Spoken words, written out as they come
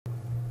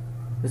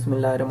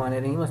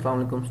Bismillahirrahmanirrahim.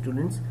 Assalamu alaikum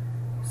students.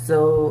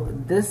 So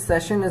this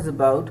session is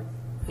about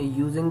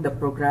using the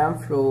program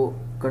flow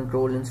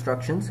control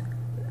instructions,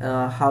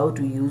 how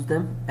to use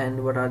them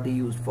and what are they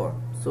used for.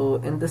 So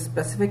in this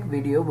specific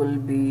video we'll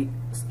be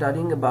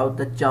studying about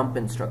the jump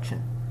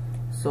instruction.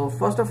 So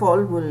first of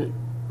all we'll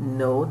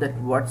know that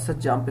what's a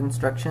jump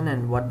instruction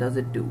and what does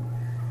it do.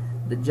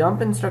 The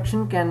jump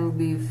instruction can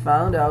be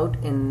found out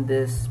in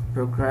this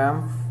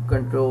program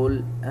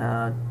control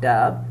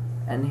tab,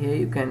 and here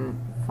you can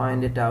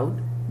find it out,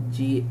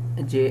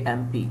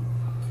 JMP.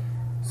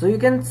 So you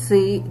can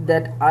see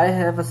that I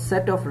have a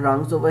set of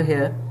rungs over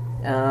here,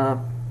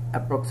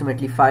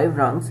 approximately 5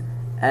 rungs,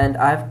 and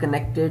I have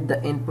connected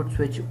the input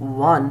switch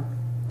 1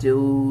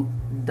 to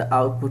the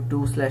output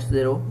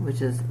 2/0,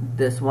 which is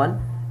this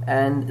one,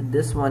 and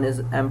this one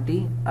is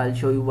empty. I'll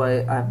show you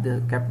why I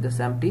have kept this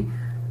empty.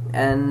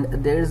 And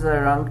there is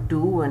a rung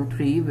 2 and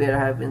 3 where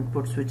I have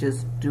input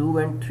switches 2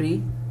 and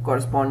 3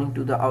 corresponding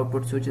to the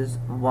output switches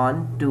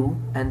 1, 2,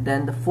 and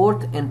then the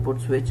 4th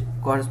input switch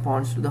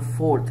corresponds to the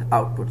 4th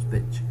output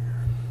switch.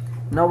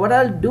 Now what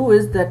I'll do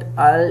is that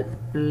I'll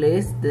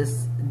place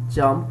this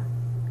jump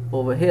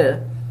over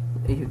here.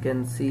 You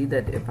can see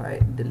that if I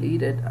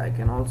delete it, I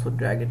can also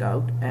drag it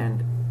out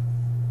and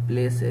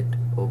place it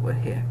over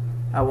here.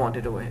 I want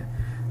it over here.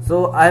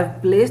 So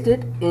I've placed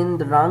it in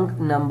the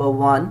rung number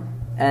 1,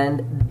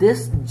 and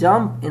this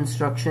jump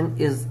instruction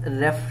is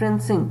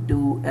referencing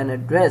to an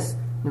address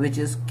which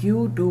is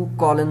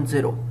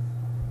Q2:0.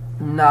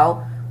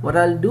 Now what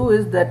I'll do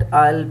is that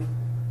I'll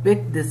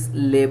pick this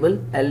label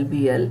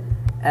LBL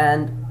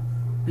and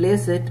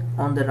place it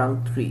on the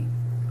rung 3.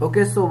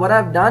 Okay, so what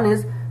I've done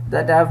is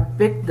that I've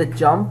picked the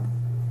jump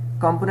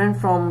component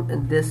from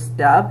this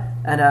tab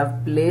and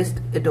I've placed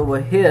it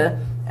over here,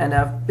 and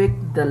I've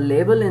picked the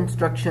label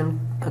instruction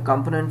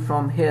component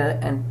from here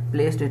and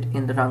placed it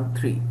in the rung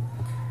 3.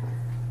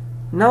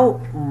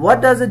 Now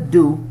what does it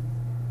do?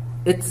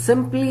 It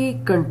simply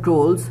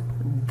controls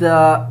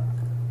the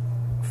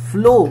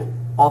flow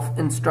of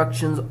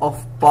instructions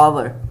of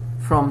power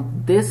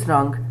from this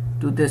rung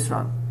to this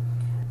rung.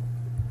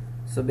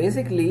 So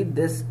basically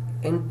this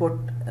input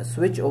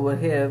switch over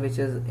here, which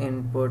is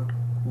input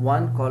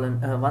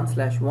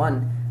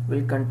 1:1/1,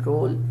 will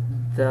control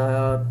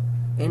the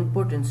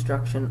input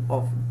instruction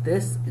of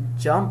this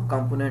jump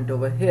component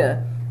over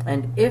here,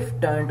 and if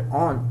turned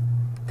on,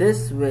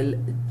 this will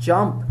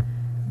jump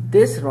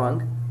this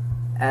rung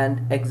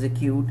and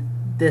execute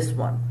this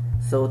one.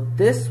 So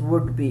this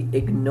would be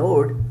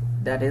ignored,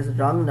 that is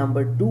rung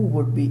number 2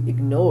 would be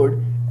ignored,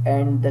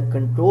 and the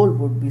control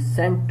would be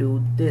sent to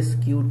this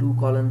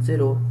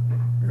Q2:0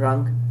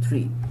 rung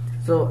 3.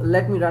 So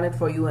let me run it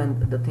for you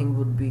and the thing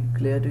would be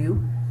clear to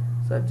you.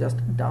 So I've just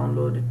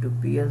downloaded to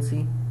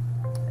PLC,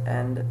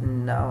 and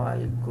now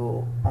I'll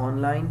go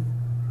online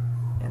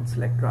and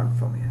select run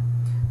from here.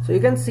 So you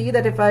can see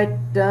that if I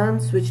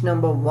turn switch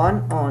number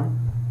 1 on,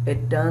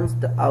 it turns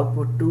the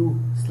output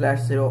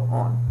 2/0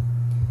 on.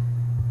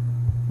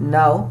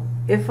 Now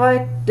if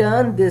I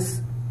turn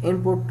this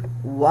input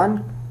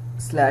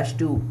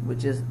 1/2,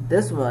 which is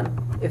this one,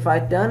 if I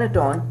turn it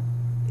on,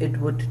 it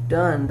would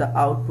turn the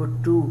output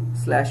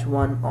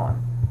 2/1 on,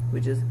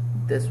 which is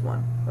this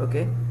one.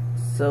 Okay,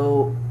 so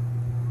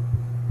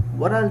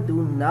what I'll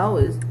do now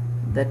is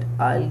that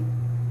I'll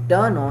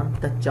turn on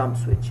the jump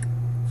switch.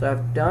 So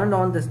I've turned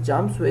on this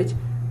jump switch,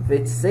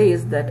 which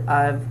says that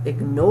I've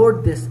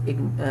ignored this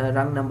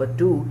rung number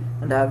 2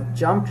 and I've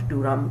jumped to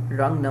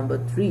rung number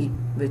 3,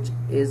 which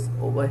is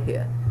over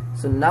here.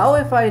 So now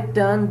if I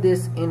turn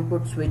this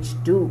input switch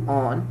 2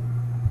 on,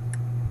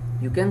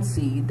 you can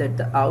see that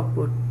the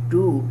output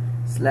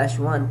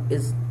 2/1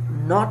 is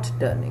not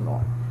turning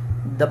on.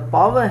 The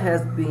power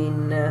has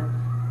been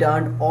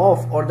turned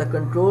off, or the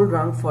control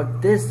rung for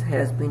this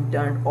has been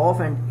turned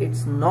off, and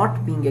it's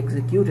not being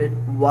executed.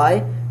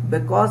 Why?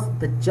 Because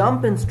the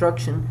jump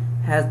instruction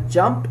has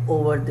jumped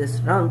over this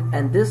rung,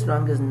 and this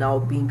rung is now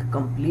being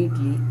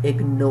completely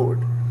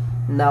ignored.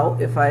 Now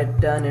if I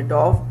turn it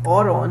off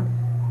or on,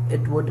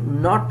 it would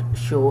not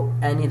show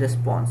any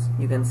response,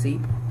 you can see.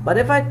 But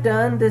if I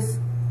turn this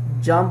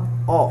jump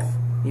off,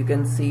 you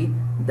can see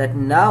that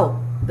now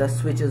the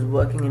switch is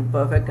working in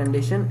perfect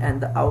condition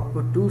and the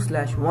output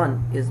 2/1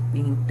 is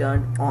being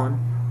turned on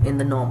in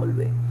the normal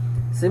way.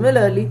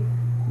 Similarly,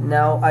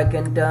 now I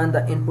can turn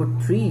the input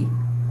 3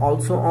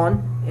 also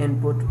on,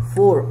 input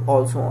 4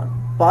 also on,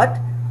 but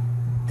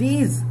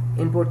these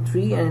input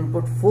 3 and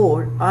input 4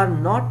 are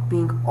not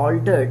being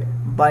altered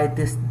by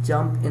this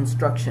jump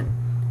instruction.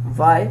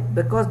 Why?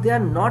 Because they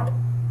are not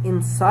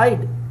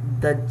inside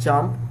the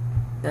jump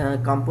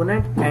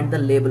component and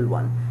the label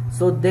one,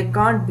 so they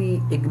can't be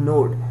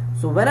ignored.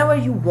 So whenever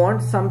you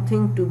want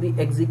something to be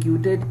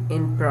executed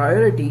in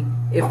priority,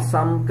 if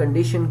some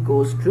condition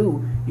goes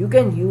true, you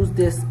can use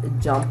this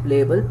jump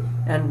label,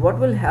 and what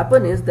will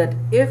happen is that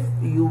if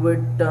you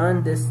would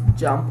turn this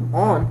jump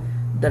on,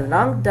 the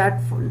rung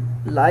that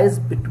lies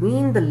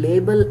between the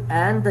label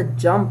and the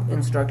jump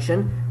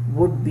instruction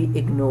would be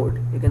ignored.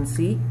 You can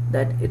see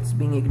that it's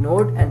being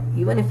ignored, and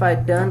even if I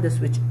turn the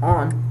switch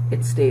on,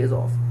 it stays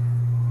off.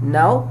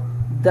 Now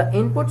the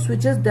input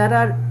switches that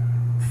are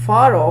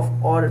far off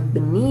or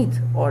beneath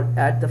or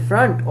at the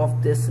front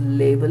of this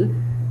label,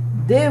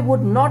 they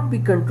would not be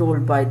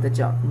controlled by the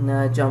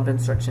jump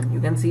instruction.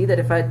 You can see that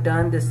if I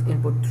turn this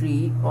input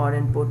 3 or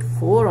input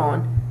 4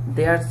 on,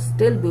 they are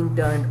still being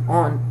turned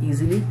on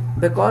easily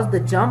because the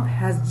jump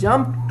has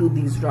jumped to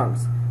these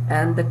rungs,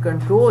 and the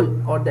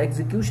control or the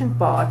execution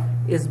part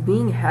is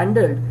being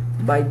handled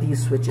by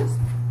these switches.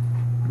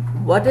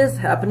 What is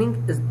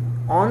happening is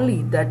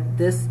only that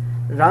this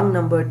rung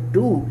number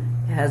 2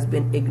 has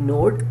been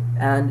ignored,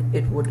 and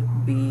it would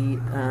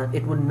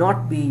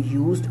not be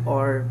used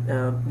or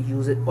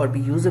be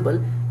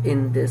usable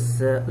in this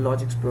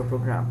Logixpro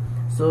program.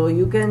 So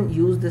you can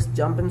use this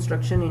jump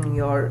instruction in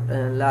your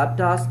lab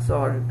tasks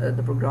or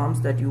the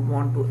programs that you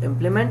want to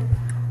implement.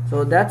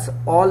 So that's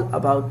all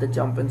about the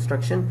jump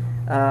instruction.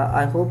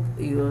 I hope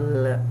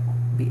you'll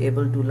be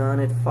able to learn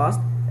it fast,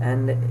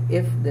 and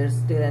if there's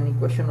still any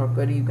question or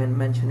query, you can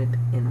mention it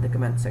in the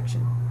comment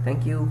section.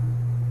 Thank you.